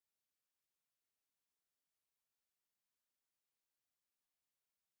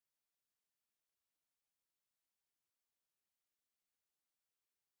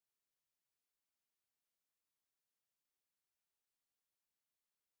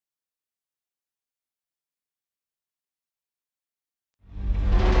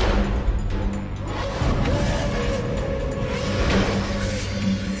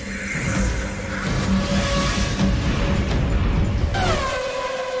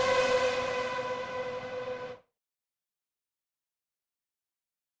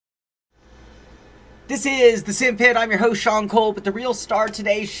This is the Sim Pit. I'm your host, Shaun Cole, but the real star of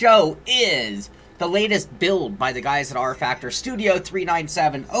today's show is the latest build by the guys at RFactor Studio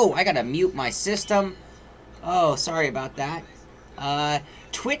 397. Oh, I gotta mute my system. Oh, sorry about that.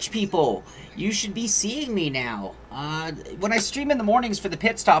 Twitch people, you should be seeing me now. When I stream in the mornings for the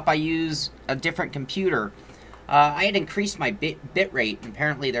pit stop, I use a different computer. I had increased my bit rate, and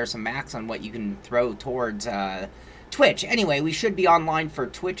apparently there's a max on what you can throw towards Twitch. Anyway, we should be online for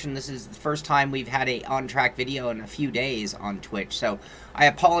Twitch, and this is the first time we've had a on-track video in a few days on Twitch, so I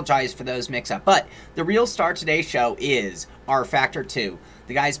apologize for those mix-up. But the real star of today's show is RFactor 2.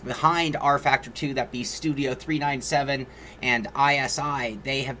 The guys behind RFactor 2, that be Studio 397 and ISI,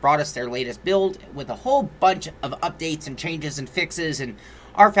 they have brought us their latest build with a whole bunch of updates and changes and fixes, and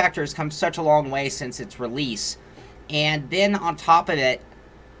RFactor has come such a long way since its release. And then on top of it,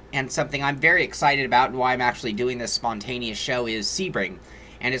 and something I'm very excited about and why I'm actually doing this spontaneous show, is Sebring.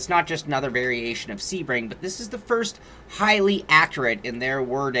 And it's not just another variation of Sebring, but this is the first highly accurate, in their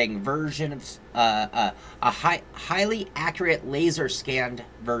wording, version of a highly accurate laser scanned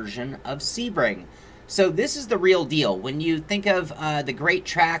version of Sebring. So this is the real deal. When you think of the great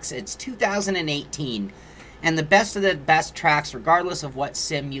tracks, it's 2018. And the best of the best tracks, regardless of what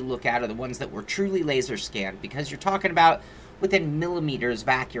sim you look at, are the ones that were truly laser scanned, because you're talking about within millimeters of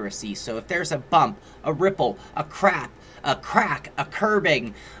accuracy. So if there's a bump, a ripple, a crack, a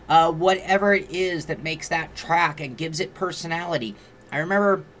curbing, whatever it is that makes that track and gives it personality. I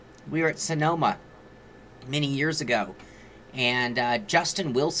remember we were at Sonoma many years ago, and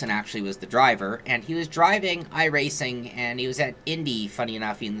Justin Wilson actually was the driver, and he was driving iRacing, and he was at Indy, funny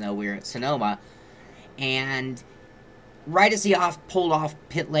enough, even though we were at Sonoma. And right as he pulled off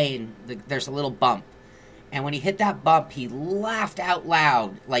pit lane, there's a little bump. And when he hit that bump, he laughed out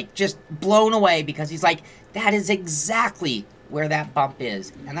loud, like just blown away, because he's like, that is exactly where that bump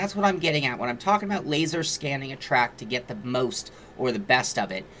is. And that's what I'm getting at when I'm talking about laser scanning a track to get the most or the best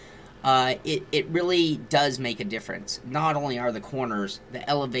of it. It really does make a difference. Not only are the corners, the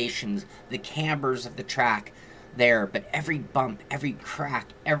elevations, the cambers of the track there, but every bump, every crack,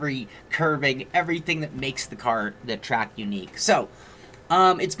 every curving, everything that makes the track unique. So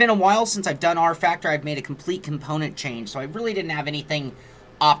it's been a while since I've done RFactor. I've made a complete component change, so I really didn't have anything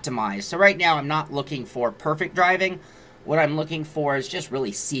optimized. So right now I'm not looking for perfect driving. What I'm looking for is just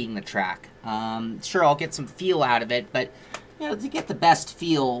really seeing the track. Sure, I'll get some feel out of it, but you know, to get the best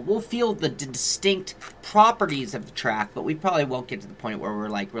feel, we'll feel the distinct properties of the track, but we probably won't get to the point where we're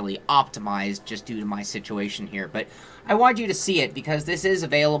like really optimized just due to my situation here. But I want you to see it because this is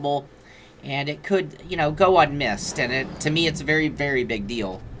available, and it could, you know, go unmissed, and to me it's a very, very big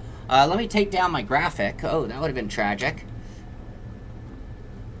deal. Let me take down my graphic. Oh, that would have been tragic.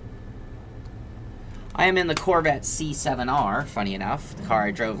 I am in the Corvette C7R, funny enough, the car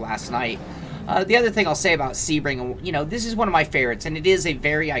I drove last night. The other thing I'll say about Sebring, you know, this is one of my favorites, and it is a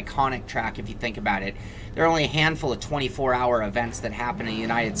very iconic track if you think about it. There are only a handful of 24-hour events that happen in the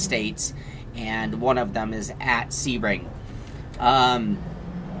United States, and one of them is at Sebring. And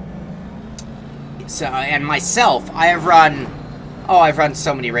myself, I've run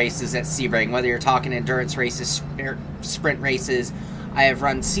so many races at Sebring, whether you're talking endurance races, sprint races. I have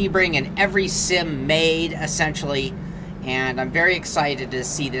run Sebring in every sim made, essentially, and I'm very excited to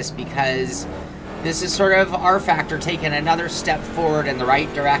see this because this is sort of RFactor taking another step forward in the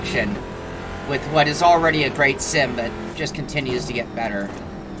right direction with what is already a great sim that just continues to get better.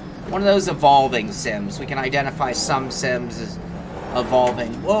 One of those evolving sims. We can identify some sims as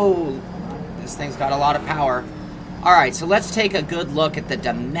evolving. Whoa! This thing's got a lot of power. Alright, so let's take a good look at the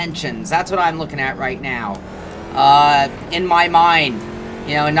dimensions. That's what I'm looking at right now. In my mind,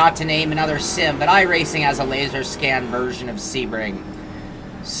 you know, not to name another sim, but iRacing has a laser scan version of Sebring.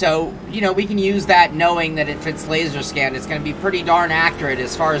 So, you know, we can use that knowing that if it's laser scanned, it's going to be pretty darn accurate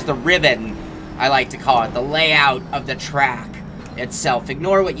as far as the ribbon, I like to call it, the layout of the track itself.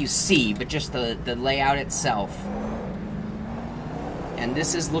 Ignore what you see, but just the layout itself. And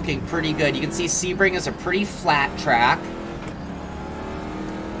this is looking pretty good. You can see Sebring is a pretty flat track.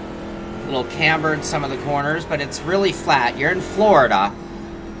 A little cambered some of the corners, but it's really flat. You're in Florida.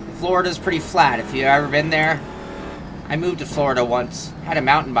 Florida's pretty flat. If you've ever been there, I moved to Florida once. Had a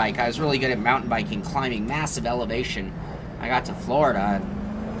mountain bike. I was really good at mountain biking, climbing massive elevation. I got to Florida,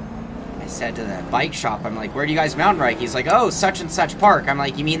 and I said to the bike shop, I'm like, where do you guys mountain bike? He's like, oh, such and such park. I'm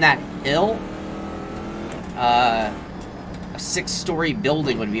like, you mean that hill? A 6-story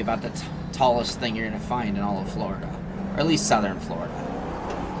building would be about the tallest thing you're going to find in all of Florida. Or at least southern Florida.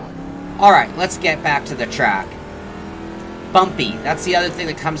 Alright, let's get back to the track. Bumpy. That's the other thing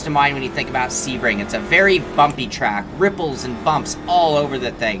that comes to mind when you think about Sebring. It's a very bumpy track. Ripples and bumps all over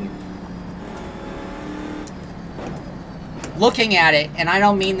the thing. looking at it, and I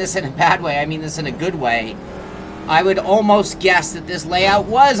don't mean this in a bad way, I mean this in a good way, I would almost guess that this layout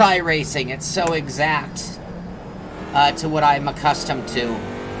was iRacing. It's so exact to what I'm accustomed to.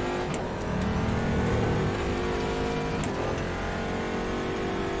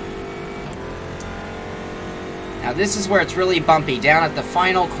 Now this is where it's really bumpy, down at the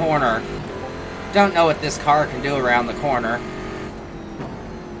final corner. Don't know what this car can do around the corner.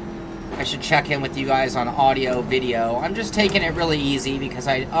 I should check in with you guys on audio, video. I'm just taking it really easy because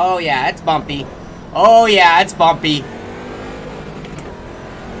oh yeah, it's bumpy. Oh yeah, it's bumpy.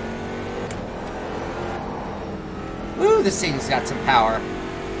 Woo, this thing's got some power.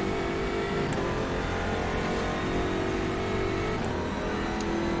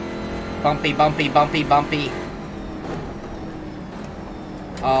 Bumpy, bumpy, bumpy, bumpy.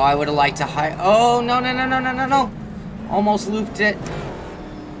 Oh, I would have liked to oh, no, no, no, no, no, no, no. Almost looped it.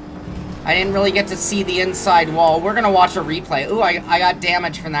 I didn't really get to see the inside wall. We're going to watch a replay. Ooh, I got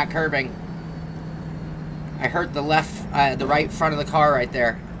damage from that curbing. I hurt the the right front of the car right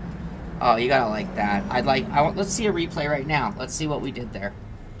there. Oh, you gotta like that. Let's see a replay right now. Let's see what we did there.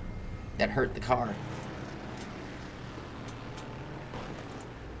 That hurt the car.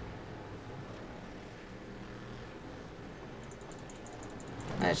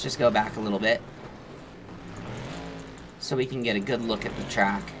 Let's just go back a little bit so we can get a good look at the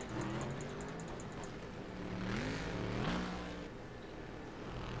track.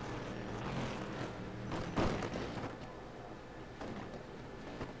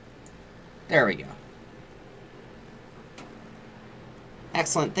 There we go.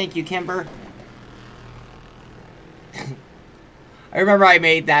 Excellent. Thank you, Kimber. I remember I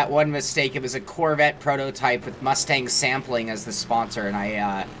made that one mistake. It was a Corvette prototype with Mustang sampling as the sponsor, and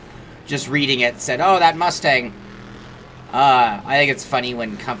I, just reading it, said, oh, that Mustang. I think it's funny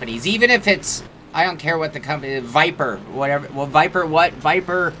when companies, even if it's, I don't care what the company, Viper, whatever, well, Viper what?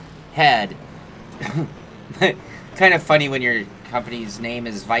 Viper head. Kind of funny when your company's name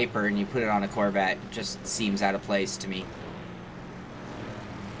is Viper and you put it on a Corvette. It just seems out of place to me.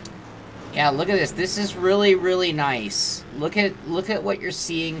 Yeah, look at this. This is really, really nice. Look at what you're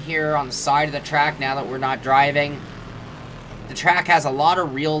seeing here on the side of the track now that we're not driving. The track has a lot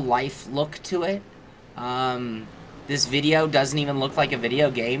of real life look to it. This video doesn't even look like a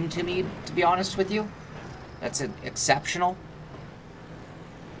video game to me, to be honest with you. That's exceptional.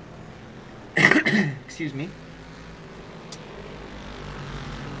 Excuse me.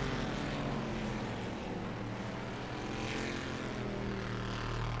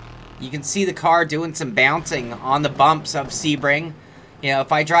 You can see the car doing some bouncing on the bumps of Sebring. You know,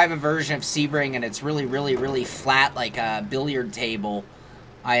 if I drive a version of Sebring and it's really, really, really flat like a billiard table,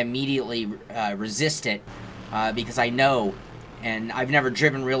 I immediately resist it because I know, and I've never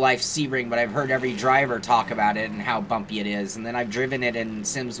driven real-life Sebring, but I've heard every driver talk about it and how bumpy it is. And then I've driven it in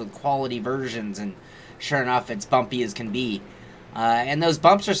sims with quality versions, and sure enough, it's bumpy as can be. And those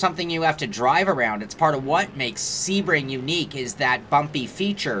bumps are something you have to drive around. It's part of what makes Sebring unique, is that bumpy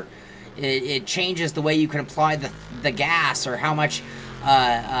feature. It changes the way you can apply the gas, or how much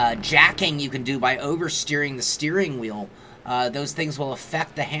jacking you can do by oversteering the steering wheel. Those things will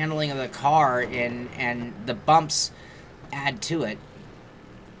affect the handling of the car, and the bumps add to it.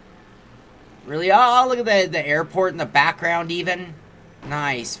 Really, oh, look at the airport in the background even.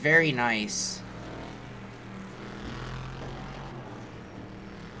 Nice, very nice.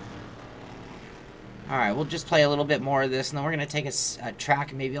 Alright, we'll just play a little bit more of this, and then we're going to take a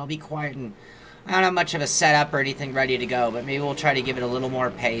track, and maybe I'll be quiet, and I don't have much of a setup or anything ready to go, but maybe we'll try to give it a little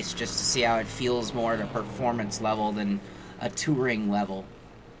more pace just to see how it feels more at a performance level than a touring level.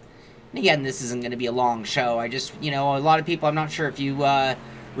 And again, this isn't going to be a long show. I just, you know, a lot of people, I'm not sure if you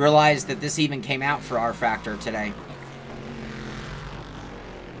realized that this even came out for RFactor today.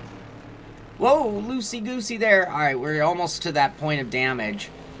 Whoa, loosey-goosey there. Alright, we're almost to that point of damage.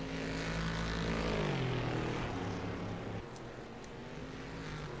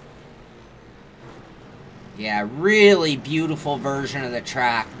 Yeah, really beautiful version of the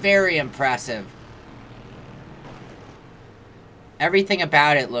track. Very impressive. Everything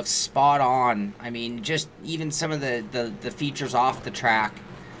about it looks spot on. I mean, just even some of the features off the track.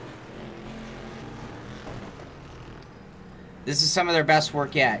 This is some of their best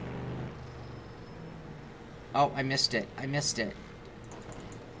work yet. Oh, I missed it. I missed it.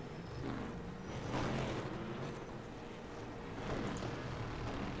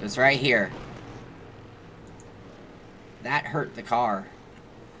 It was right here. That hurt the car.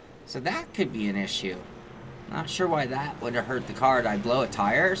 So that could be an issue. Not sure why that would have hurt the car. Did I blow a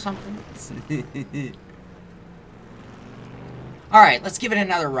tire or something? Alright, let's give it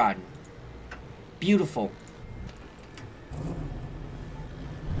another run. Beautiful.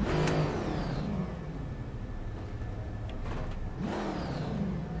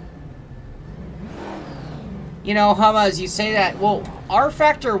 You know, Hummas, you say that. Well,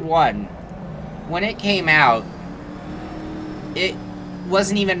 RFactor 1, when it came out, it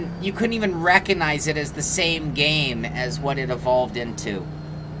wasn't even, you couldn't even recognize it as the same game as what it evolved into.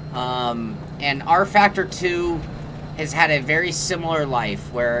 And RFactor 2 has had a very similar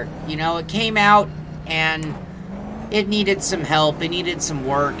life where, you know, it came out and it needed some help, it needed some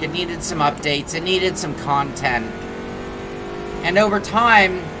work, it needed some updates, it needed some content. And over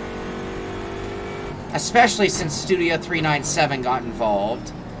time, especially since Studio 397 got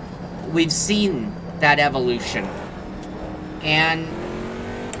involved, we've seen that evolution. And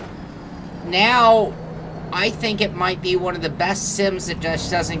now, I think it might be one of the best sims that just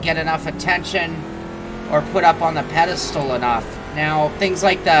doesn't get enough attention or put up on the pedestal enough. Now, things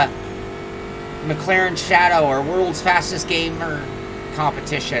like the McLaren Shadow or World's Fastest Gamer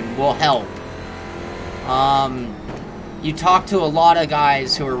competition will help. You talk to a lot of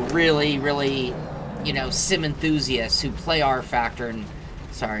guys who are really, really, you know, sim enthusiasts who play RFactor and,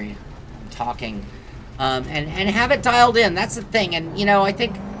 sorry, I'm talking, and have it dialed in. That's the thing. And, you know, I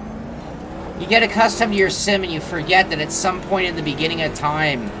think you get accustomed to your sim and you forget that at some point in the beginning of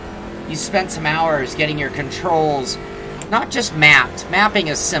time, you spent some hours getting your controls not just mapped. Mapping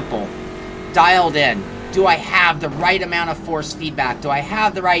is simple. Dialed in. Do I have the right amount of force feedback? Do I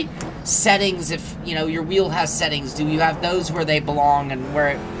have the right settings? If, you know, your wheel has settings, do you have those where they belong and where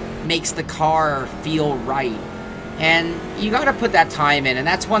it makes the car feel right? And you got to put that time in. And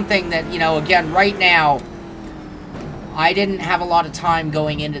that's one thing that, you know, again, right now, I didn't have a lot of time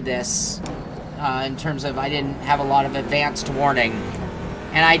going into this. In terms of, I didn't have a lot of advanced warning,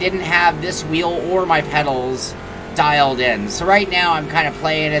 and I didn't have this wheel or my pedals dialed in. So right now I'm kind of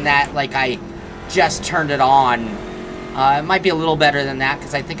playing in that like I just turned it on. It might be a little better than that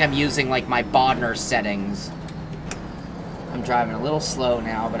because I think I'm using like my Bodner settings. I'm driving a little slow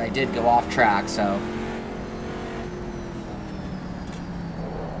now, but I did go off track, so.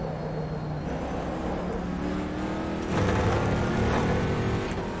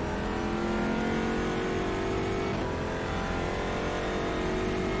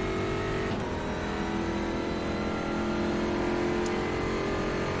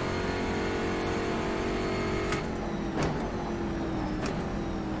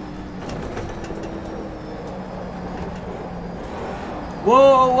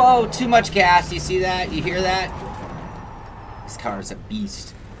 Whoa, whoa, too much gas. You see that? You hear that? This car is a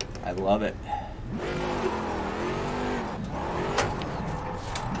beast. I love it.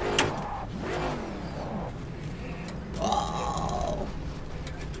 Oh.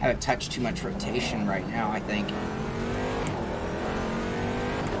 I haven't touched too much rotation right now, I think.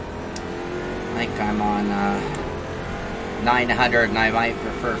 I think I'm on 900 and I might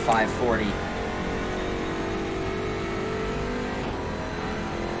prefer 540.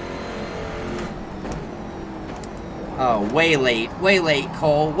 Oh, way late,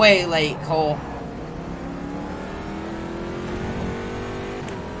 Cole, way late, Cole.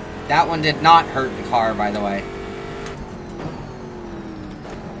 That one did not hurt the car, by the way.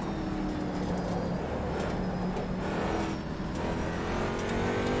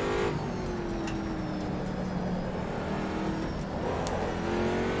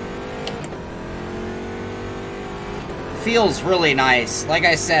 Feels really nice. Like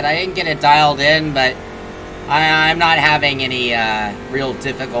I said, I didn't get it dialed in, but I'm not having any real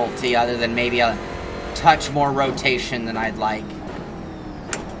difficulty other than maybe a touch more rotation than I'd like.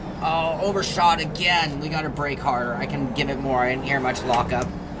 Oh, overshot again. We gotta brake harder. I can give it more. I didn't hear much lockup.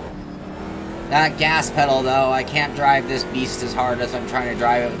 That gas pedal, though, I can't drive this beast as hard as I'm trying to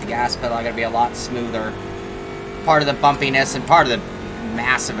drive it with the gas pedal. I gotta be a lot smoother. Part of the bumpiness and part of the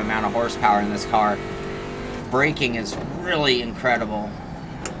massive amount of horsepower in this car. Braking is really incredible.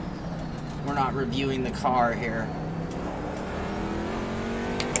 We're not reviewing the car here.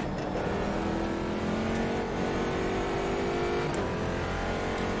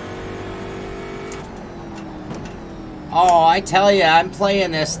 Oh, I tell you, I'm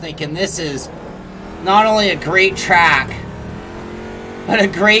playing this thinking this is not only a great track, but a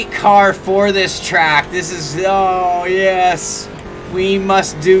great car for this track. This is, oh yes, we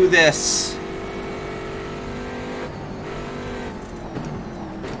must do this.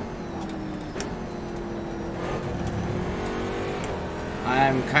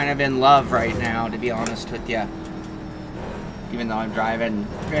 I'm kind of in love right now, to be honest with you. Even though I'm driving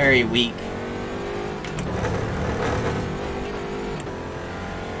very weak.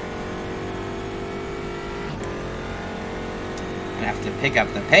 I have to pick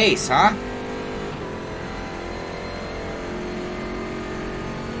up the pace, huh?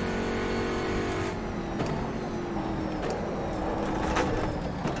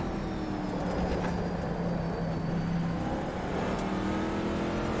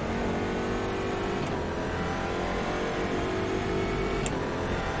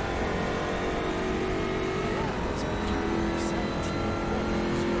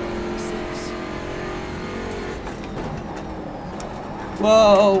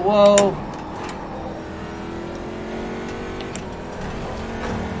 Whoa, whoa.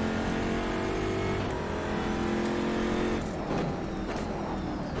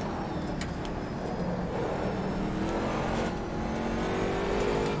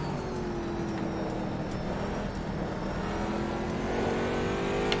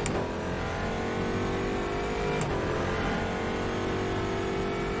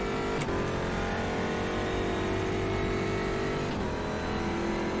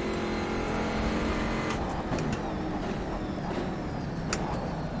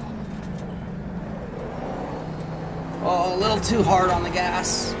 Oh, a little too hard on the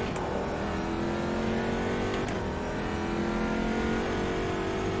gas.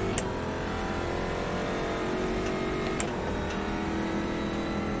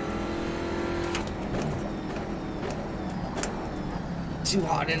 Too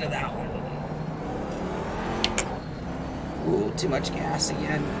hot into that one. Ooh, too much gas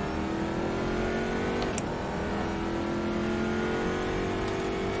again.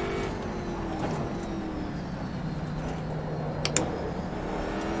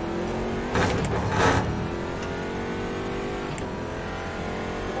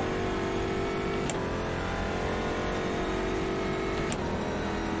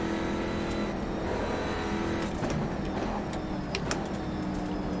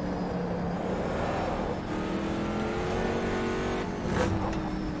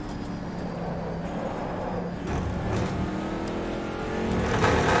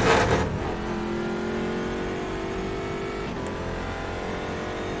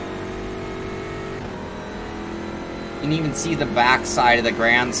 You can even see the back side of the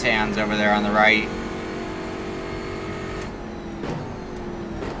grandstands over there on the right.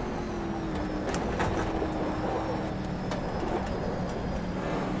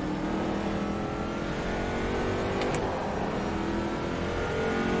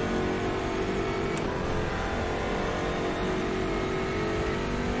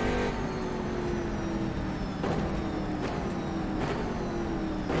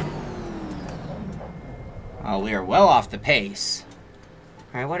 Oh, we are well off the pace.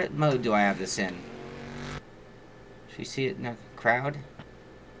 Alright, what mode do I have this in? Should you see it in the crowd?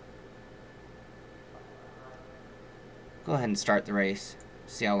 Go ahead and start the race.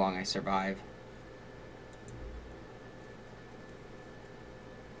 See how long I survive.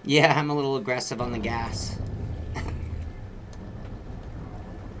 Yeah, I'm a little aggressive on the gas.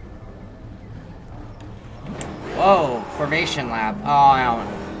 Whoa, formation lap. Oh, I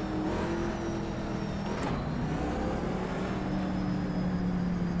don't.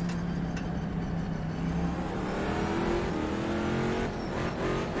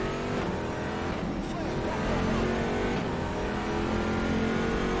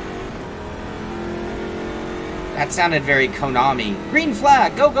 That sounded very Konami. Green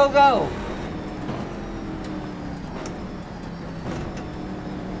flag! Go, go, go!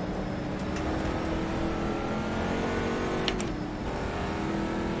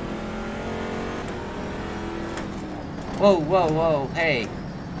 Whoa, whoa, whoa, hey.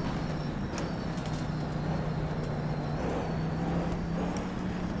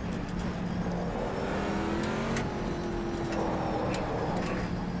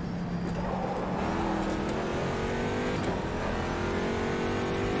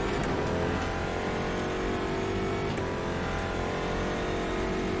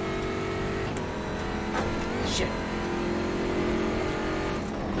 Shit.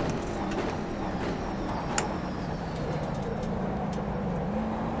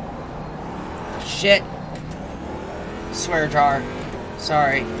 Shit. Swear jar.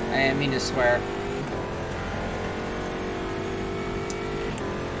 Sorry, I didn't mean to swear.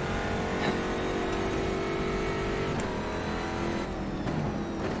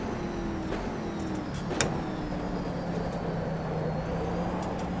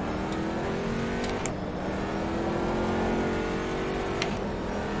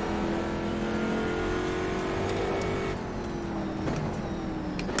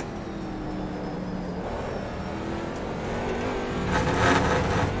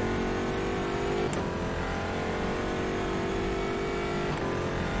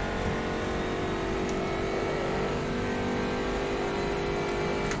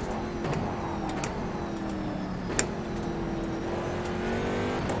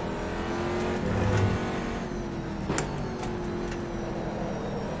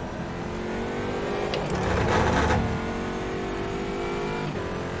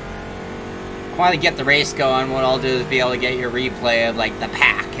 Want to get the race going, what I'll do is be able to get your replay of like the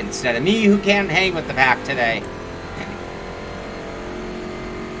pack instead of me who can't hang with the pack today.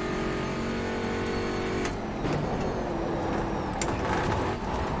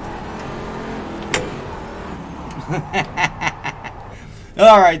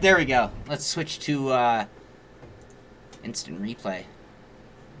 Alright, there we go. Let's switch to instant replay.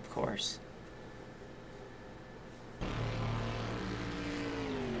 Of course.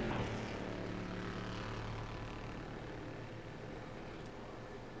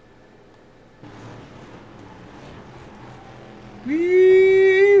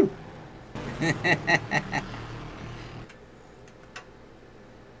 Woo!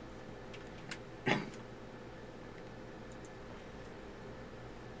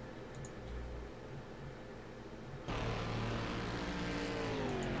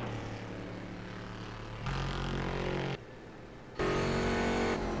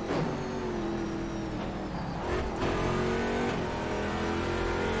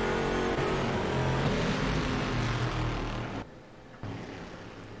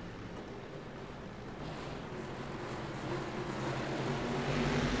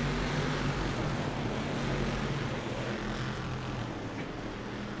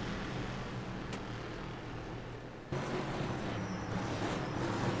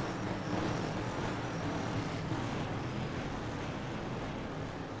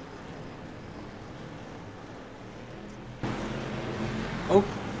 Oh.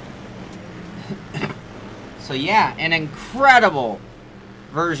 So yeah, an incredible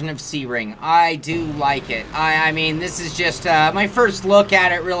version of Sebring. I do like it. I mean, this is just my first look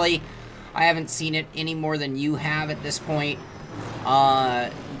at it, really. I haven't seen it any more than you have at this point.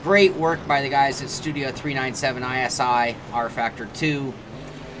 Great work by the guys at Studio 397 ISI, RFactor 2.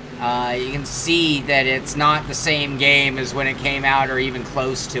 You can see that it's not the same game as when it came out or even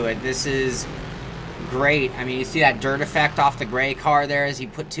close to it. This is great. I mean, you see that dirt effect off the gray car there as you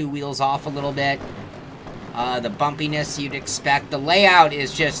put two wheels off a little bit. The bumpiness you'd expect. The layout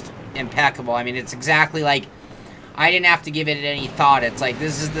is just impeccable. I mean, it's exactly like... I didn't have to give it any thought. It's like,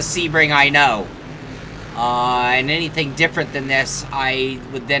 this is the Sebring I know. And anything different than this, I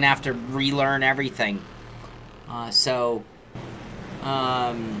would then have to relearn everything. I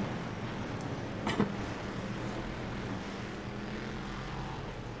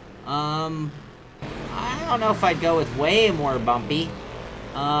don't know if I'd go with way more bumpy.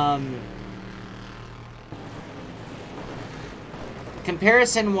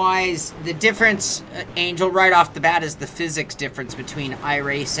 Comparison-wise, the difference, Angel, right off the bat is the physics difference between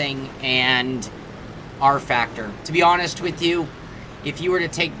iRacing and RFactor. To be honest with you, if you were to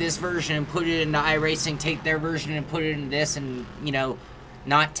take this version and put it into iRacing, take their version and put it in this and, you know,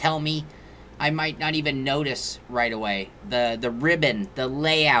 not tell me, I might not even notice right away. The ribbon, the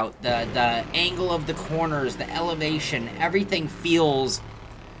layout, the angle of the corners, the elevation, everything feels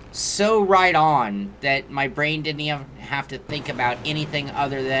so right on that my brain didn't even have to think about anything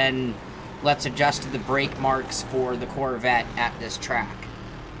other than let's adjust to the brake marks for the Corvette at this track.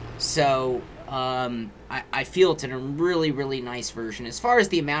 So I feel it's in a really, really nice version. As far as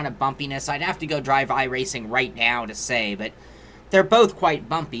the amount of bumpiness, I'd have to go drive iRacing right now to say, but they're both quite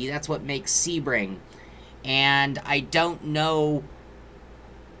bumpy. That's what makes Sebring. And I don't know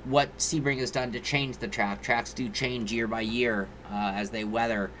what Sebring has done to change the track. Tracks do change year by year as they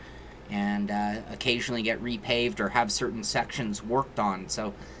weather and occasionally get repaved or have certain sections worked on.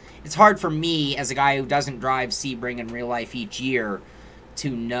 So it's hard for me, as a guy who doesn't drive Sebring in real life each year, to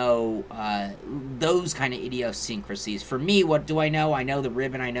know those kind of idiosyncrasies. For me, what do I know? I know the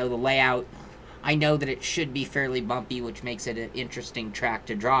ribbon, I know the layout, I know that it should be fairly bumpy, which makes it an interesting track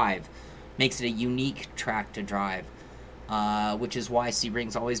to drive. Makes it a unique track to drive. Which is why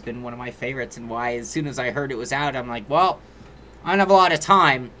Sebring's always been one of my favorites, and why as soon as I heard it was out, I'm like, well, I don't have a lot of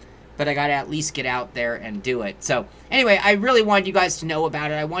time, but I gotta at least get out there and do it. So, anyway, I really wanted you guys to know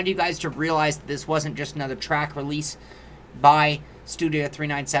about it. I wanted you guys to realize that this wasn't just another track release by Studio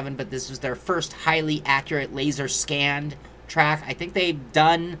 397, but this was their first highly accurate laser-scanned track. I think they've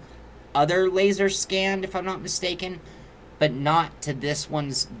done other laser-scanned, if I'm not mistaken, but not to this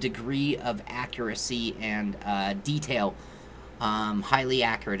one's degree of accuracy and detail. Highly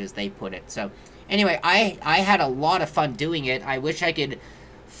accurate, as they put it. So, anyway, I had a lot of fun doing it. I wish I could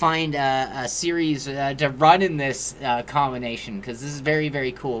find a series to run in this combination, because this is very,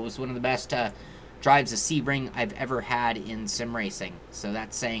 very cool. It was one of the best drives of Sebring I've ever had in sim racing. So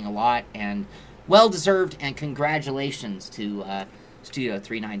that's saying a lot, and well-deserved, and congratulations to Studio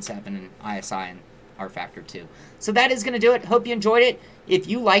 397 and ISI and RFactor 2. So that is going to do it. Hope you enjoyed it. If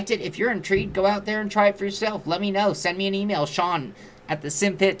you liked it, if you're intrigued, go out there and try it for yourself. Let me know. Send me an email,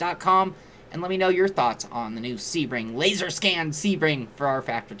 Shaun@thesimpit.com, and let me know your thoughts on the new Sebring, laser-scanned Sebring for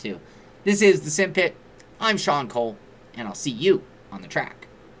RFactor 2. This is The Sim Pit. I'm Shaun Cole, and I'll see you on the track.